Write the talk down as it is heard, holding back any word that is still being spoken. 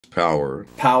Power.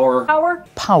 Power. Power.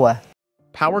 Power.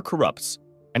 Power corrupts,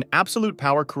 and absolute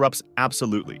power corrupts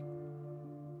absolutely.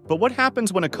 But what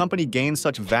happens when a company gains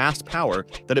such vast power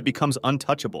that it becomes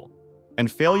untouchable,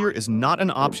 and failure is not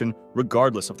an option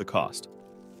regardless of the cost?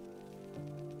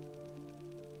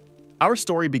 Our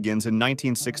story begins in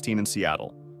 1916 in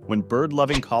Seattle, when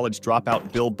bird-loving college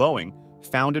dropout Bill Boeing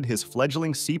founded his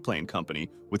fledgling seaplane company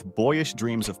with boyish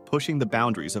dreams of pushing the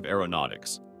boundaries of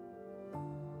aeronautics.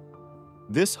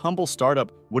 This humble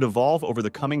startup would evolve over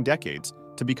the coming decades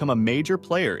to become a major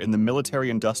player in the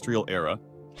military-industrial era,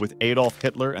 with Adolf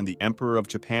Hitler and the Emperor of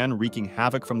Japan wreaking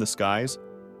havoc from the skies.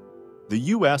 The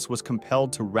US was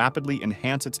compelled to rapidly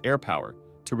enhance its air power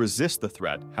to resist the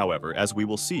threat, however, as we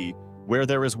will see, where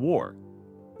there is war,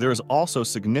 there is also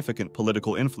significant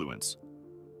political influence.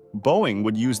 Boeing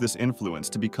would use this influence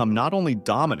to become not only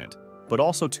dominant, but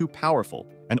also too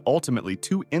powerful and ultimately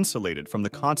too insulated from the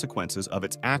consequences of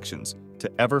its actions to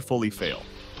ever fully fail.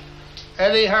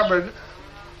 Eddie Hubbard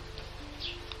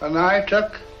and I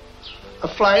took a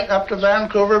flight up to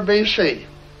Vancouver, BC.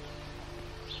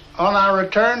 On our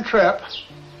return trip,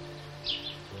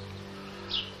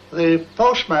 the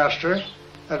postmaster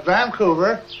at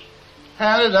Vancouver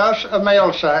handed us a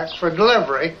mail sack for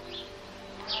delivery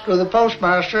to the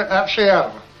postmaster at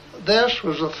Seattle. This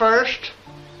was the first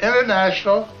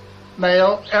international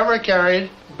mail ever carried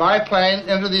by plane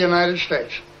into the United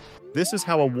States. This is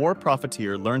how a war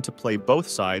profiteer learned to play both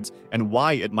sides and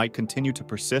why it might continue to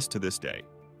persist to this day.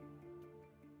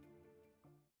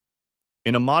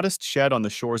 In a modest shed on the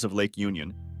shores of Lake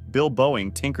Union, Bill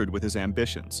Boeing tinkered with his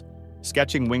ambitions,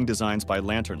 sketching wing designs by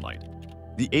lantern light.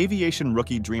 The aviation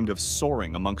rookie dreamed of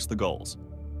soaring amongst the gulls.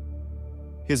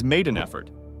 His maiden effort,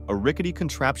 a rickety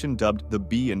contraption dubbed the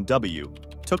B&W,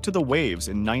 took to the waves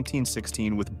in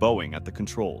 1916 with Boeing at the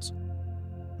controls.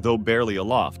 Though barely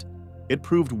aloft, it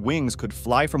proved wings could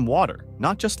fly from water,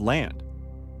 not just land.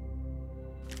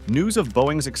 News of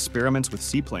Boeing's experiments with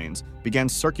seaplanes began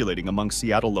circulating among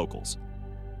Seattle locals.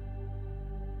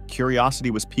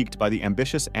 Curiosity was piqued by the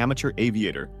ambitious amateur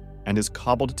aviator and his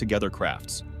cobbled-together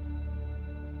crafts.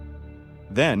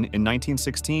 Then, in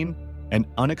 1916, an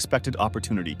unexpected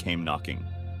opportunity came knocking.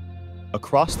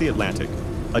 Across the Atlantic,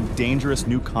 a dangerous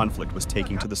new conflict was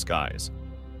taking to the skies.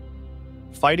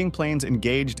 Fighting planes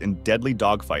engaged in deadly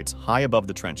dogfights high above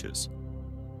the trenches.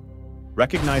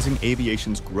 Recognizing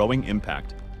aviation's growing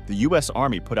impact, the U.S.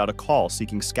 Army put out a call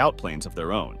seeking scout planes of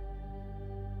their own.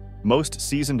 Most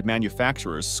seasoned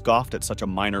manufacturers scoffed at such a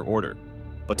minor order,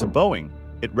 but to Boeing,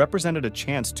 it represented a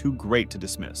chance too great to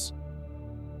dismiss.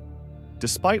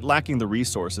 Despite lacking the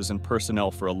resources and personnel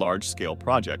for a large-scale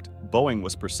project, Boeing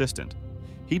was persistent.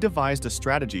 He devised a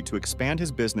strategy to expand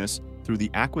his business through the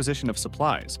acquisition of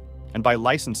supplies and by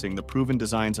licensing the proven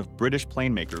designs of British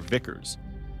planemaker Vickers.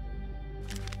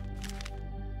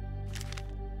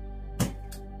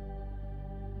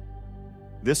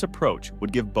 This approach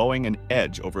would give Boeing an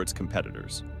edge over its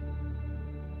competitors.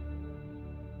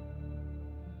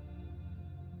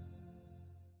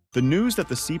 The news that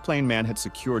the seaplane man had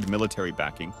secured military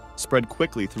backing spread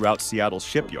quickly throughout Seattle's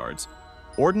shipyards.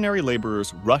 Ordinary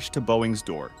laborers rushed to Boeing's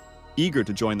door, eager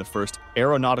to join the first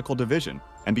aeronautical division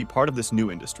and be part of this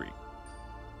new industry.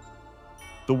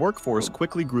 The workforce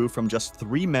quickly grew from just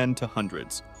 3 men to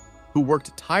hundreds, who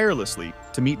worked tirelessly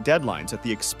to meet deadlines at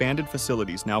the expanded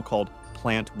facilities now called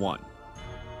Plant 1.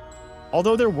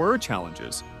 Although there were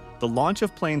challenges, the launch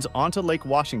of planes onto Lake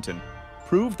Washington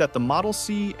proved that the Model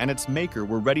C and its maker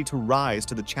were ready to rise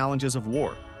to the challenges of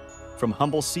war. From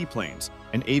humble seaplanes,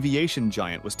 an aviation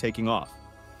giant was taking off.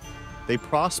 They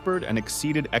prospered and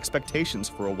exceeded expectations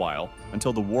for a while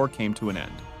until the war came to an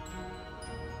end.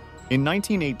 In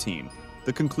 1918,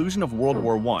 the conclusion of World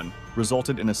War I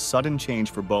resulted in a sudden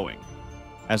change for Boeing.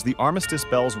 As the armistice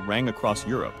bells rang across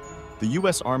Europe, the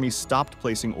U.S. Army stopped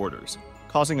placing orders,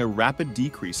 causing a rapid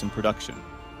decrease in production.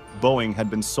 Boeing had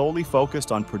been solely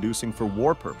focused on producing for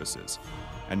war purposes,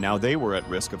 and now they were at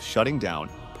risk of shutting down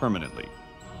permanently.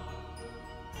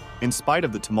 In spite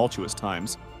of the tumultuous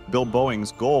times, Bill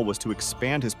Boeing's goal was to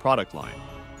expand his product line.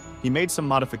 He made some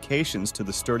modifications to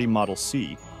the sturdy Model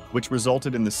C, which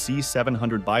resulted in the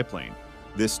C-700 biplane.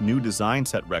 This new design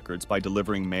set records by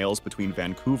delivering mails between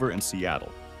Vancouver and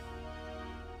Seattle.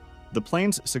 The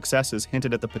plane's successes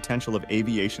hinted at the potential of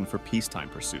aviation for peacetime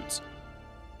pursuits.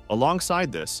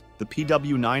 Alongside this, the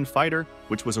PW-9 fighter,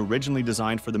 which was originally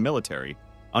designed for the military,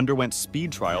 underwent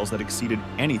speed trials that exceeded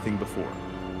anything before.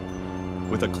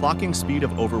 With a clocking speed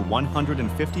of over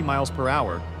 150 miles per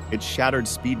hour, it shattered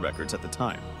speed records at the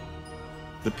time.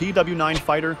 The PW-9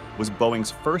 fighter was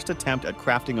Boeing's first attempt at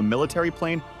crafting a military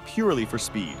plane purely for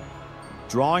speed.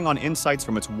 Drawing on insights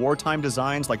from its wartime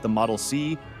designs like the Model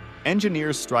C,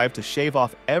 engineers strived to shave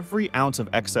off every ounce of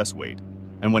excess weight,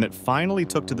 and when it finally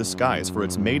took to the skies for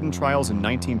its maiden trials in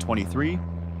 1923,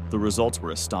 the results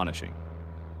were astonishing.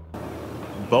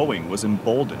 Boeing was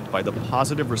emboldened by the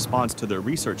positive response to their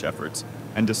research efforts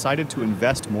and decided to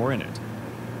invest more in it.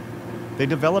 They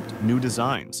developed new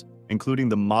designs, including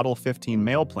the Model 15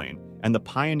 mailplane and the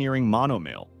pioneering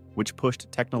monomail, which pushed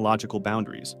technological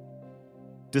boundaries.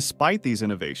 Despite these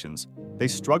innovations, they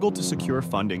struggled to secure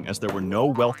funding as there were no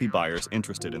wealthy buyers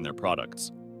interested in their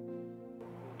products.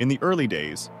 In the early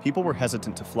days, people were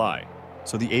hesitant to fly,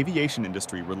 so the aviation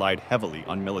industry relied heavily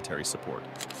on military support.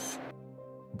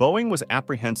 Boeing was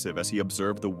apprehensive as he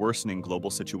observed the worsening global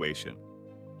situation.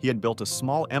 He had built a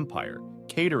small empire,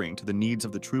 catering to the needs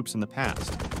of the troops in the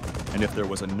past, and if there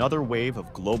was another wave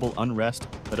of global unrest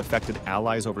that affected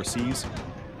allies overseas,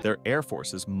 their air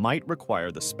forces might require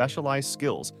the specialized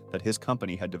skills that his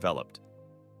company had developed.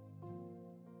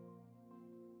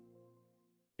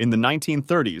 In the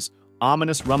 1930s,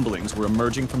 ominous rumblings were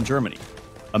emerging from Germany.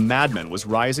 A madman was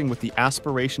rising with the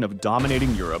aspiration of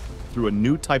dominating Europe through a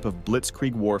new type of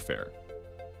blitzkrieg warfare.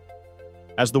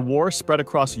 As the war spread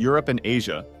across Europe and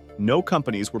Asia, no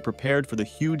companies were prepared for the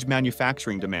huge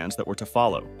manufacturing demands that were to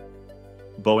follow.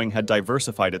 Boeing had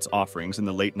diversified its offerings in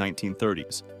the late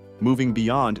 1930s, moving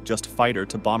beyond just fighter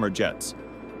to bomber jets,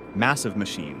 massive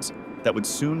machines that would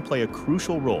soon play a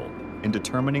crucial role in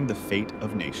determining the fate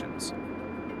of nations.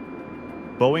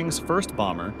 Boeing's first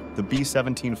bomber, the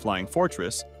B-17 Flying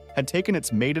Fortress, had taken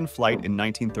its maiden flight in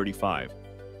 1935,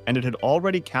 and it had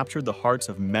already captured the hearts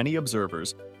of many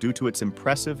observers due to its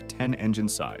impressive 10-engine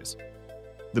size.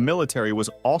 The military was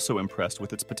also impressed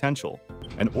with its potential,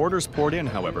 and orders poured in,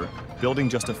 however, building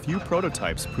just a few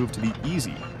prototypes proved to be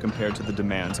easy compared to the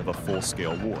demands of a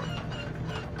full-scale war.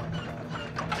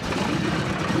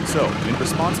 So, in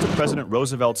response to President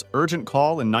Roosevelt's urgent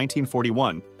call in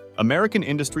 1941, American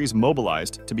industries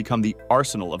mobilized to become the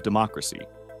arsenal of democracy.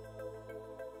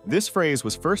 This phrase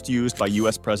was first used by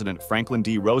U.S. President Franklin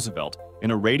D. Roosevelt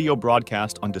in a radio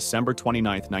broadcast on December 29,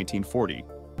 1940,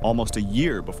 almost a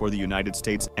year before the United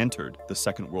States entered the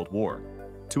Second World War,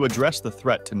 to address the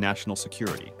threat to national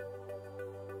security.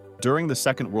 During the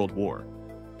Second World War,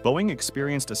 Boeing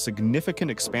experienced a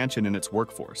significant expansion in its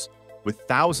workforce, with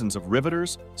thousands of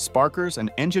riveters, sparkers,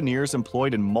 and engineers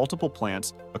employed in multiple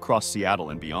plants across Seattle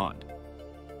and beyond.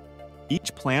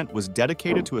 Each plant was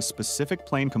dedicated to a specific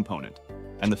plane component,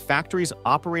 and the factories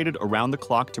operated around the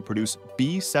clock to produce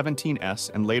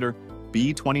B-17S and later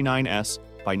B-29S.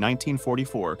 By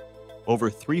 1944, over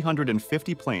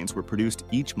 350 planes were produced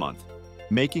each month,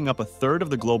 making up a third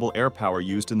of the global air power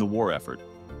used in the war effort.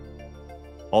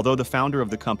 Although the founder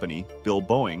of the company, Bill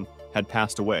Boeing, had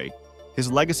passed away,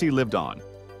 his legacy lived on,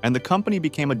 and the company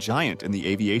became a giant in the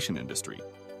aviation industry.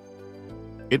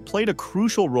 It played a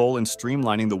crucial role in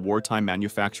streamlining the wartime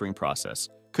manufacturing process,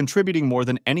 contributing more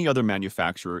than any other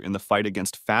manufacturer in the fight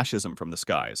against fascism from the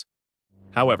skies.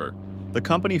 However, the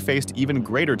company faced even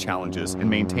greater challenges in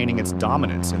maintaining its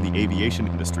dominance in the aviation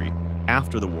industry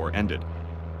after the war ended.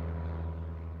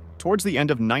 Towards the end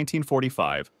of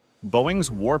 1945, Boeing's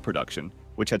war production,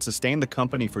 which had sustained the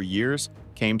company for years,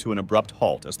 came to an abrupt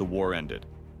halt as the war ended.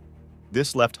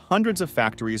 This left hundreds of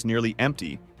factories nearly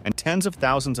empty and tens of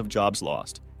thousands of jobs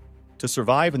lost. To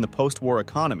survive in the post-war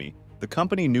economy, the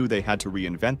company knew they had to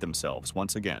reinvent themselves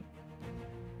once again.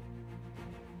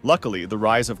 Luckily, the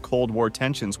rise of Cold War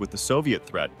tensions with the Soviet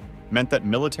threat meant that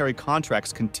military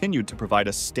contracts continued to provide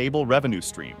a stable revenue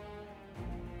stream.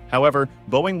 However,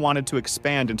 Boeing wanted to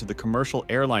expand into the commercial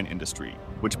airline industry,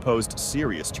 which posed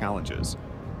serious challenges.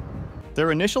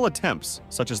 Their initial attempts,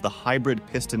 such as the hybrid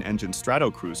piston-engine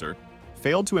Stratocruiser,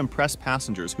 failed to impress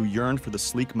passengers who yearned for the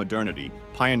sleek modernity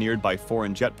pioneered by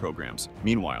foreign jet programs.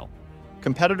 Meanwhile,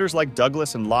 competitors like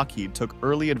Douglas and Lockheed took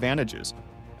early advantages,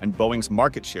 and Boeing's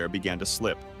market share began to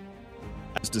slip.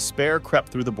 As despair crept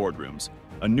through the boardrooms,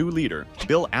 a new leader,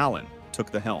 Bill Allen,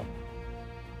 took the helm.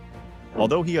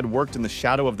 Although he had worked in the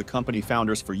shadow of the company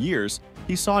founders for years,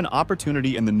 he saw an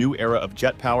opportunity in the new era of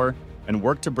jet power and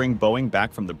worked to bring Boeing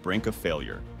back from the brink of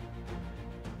failure.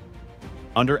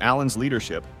 Under Allen's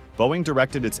leadership, Boeing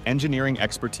directed its engineering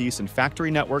expertise and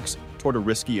factory networks toward a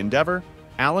risky endeavor.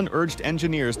 Allen urged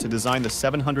engineers to design the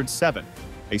 707,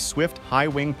 a swift,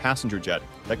 high-wing passenger jet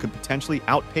that could potentially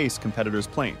outpace competitors'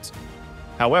 planes.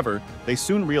 However, they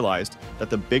soon realized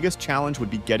that the biggest challenge would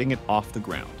be getting it off the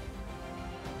ground.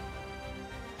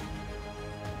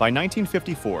 By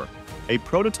 1954, a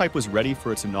prototype was ready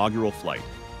for its inaugural flight,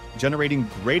 generating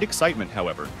great excitement,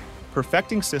 however.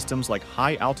 Perfecting systems like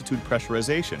high-altitude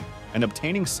pressurization and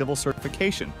obtaining civil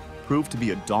certification proved to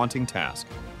be a daunting task.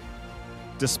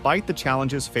 Despite the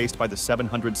challenges faced by the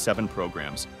 707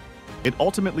 programs, it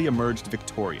ultimately emerged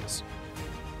victorious.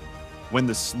 When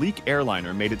the sleek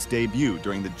airliner made its debut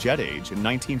during the jet age in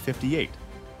 1958,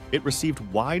 it received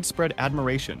widespread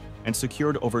admiration and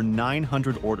secured over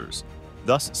 900 orders,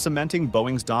 thus cementing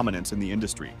Boeing's dominance in the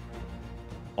industry.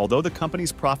 Although the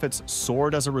company's profits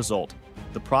soared as a result,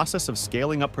 the process of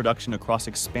scaling up production across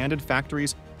expanded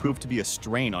factories proved to be a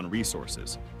strain on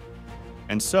resources.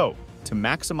 And so, to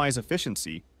maximize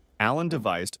efficiency, Allen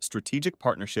devised strategic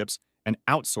partnerships and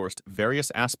outsourced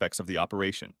various aspects of the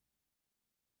operation.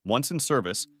 Once in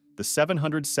service, the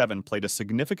 707 played a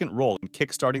significant role in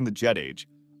kickstarting the jet age,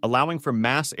 allowing for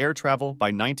mass air travel. By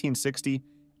 1960,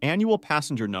 annual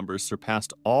passenger numbers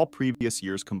surpassed all previous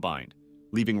years combined,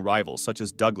 leaving rivals such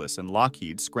as Douglas and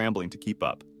Lockheed scrambling to keep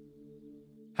up.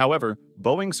 However,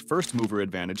 Boeing's first-mover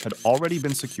advantage had already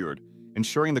been secured,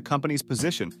 ensuring the company's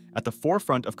position at the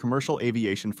forefront of commercial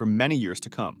aviation for many years to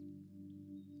come.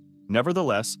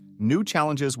 Nevertheless, new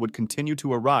challenges would continue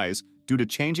to arise due to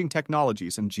changing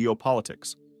technologies and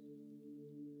geopolitics.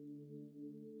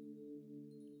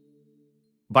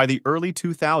 By the early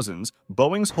 2000s,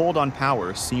 Boeing's hold on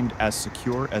power seemed as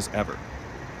secure as ever.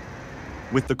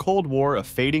 With the Cold War a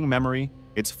fading memory,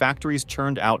 its factories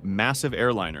churned out massive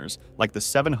airliners like the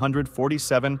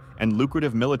 747 and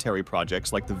lucrative military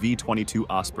projects like the V-22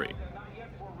 Osprey.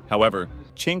 However,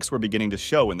 chinks were beginning to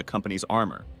show in the company's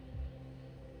armor.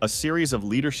 A series of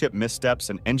leadership missteps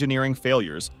and engineering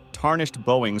failures tarnished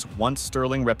Boeing's once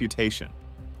sterling reputation,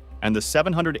 and the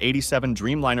 787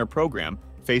 Dreamliner program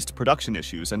faced production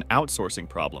issues and outsourcing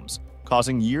problems,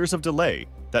 causing years of delay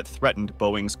that threatened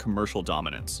Boeing's commercial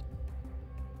dominance.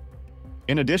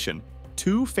 In addition,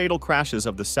 two fatal crashes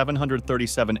of the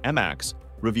 737 MAX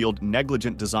revealed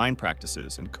negligent design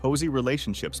practices and cozy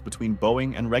relationships between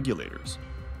Boeing and regulators.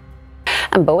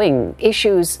 And Boeing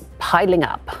issues piling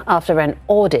up after an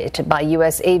audit by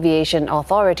U.S. aviation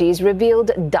authorities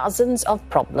revealed dozens of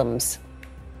problems.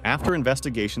 After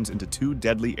investigations into two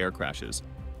deadly air crashes,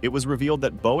 it was revealed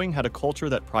that Boeing had a culture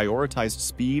that prioritized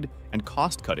speed and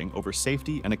cost-cutting over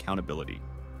safety and accountability.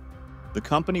 The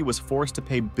company was forced to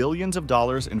pay billions of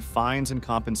dollars in fines and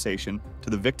compensation to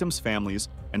the victims' families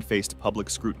and faced public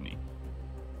scrutiny.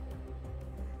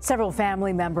 Several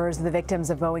family members of the victims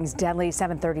of Boeing's deadly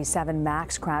 737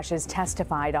 MAX crashes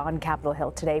testified on Capitol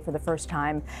Hill today for the first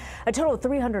time. A total of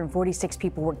 346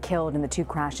 people were killed in the two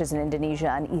crashes in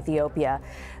Indonesia and Ethiopia.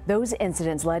 Those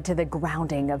incidents led to the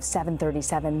grounding of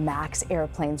 737 MAX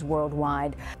airplanes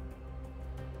worldwide.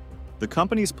 The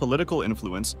company's political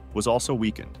influence was also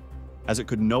weakened, as it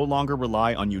could no longer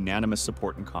rely on unanimous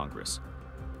support in Congress.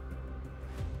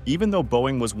 Even though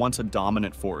Boeing was once a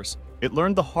dominant force, it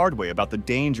learned the hard way about the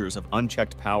dangers of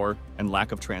unchecked power and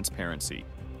lack of transparency.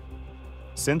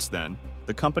 Since then,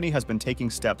 the company has been taking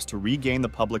steps to regain the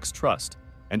public's trust,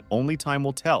 and only time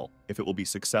will tell if it will be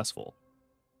successful.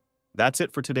 That's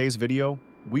it for today's video.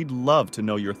 We'd love to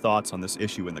know your thoughts on this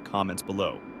issue in the comments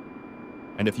below.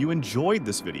 And if you enjoyed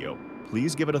this video,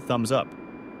 please give it a thumbs up.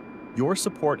 Your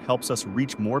support helps us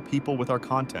reach more people with our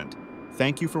content.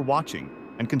 Thank you for watching,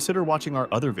 and consider watching our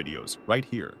other videos right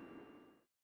here.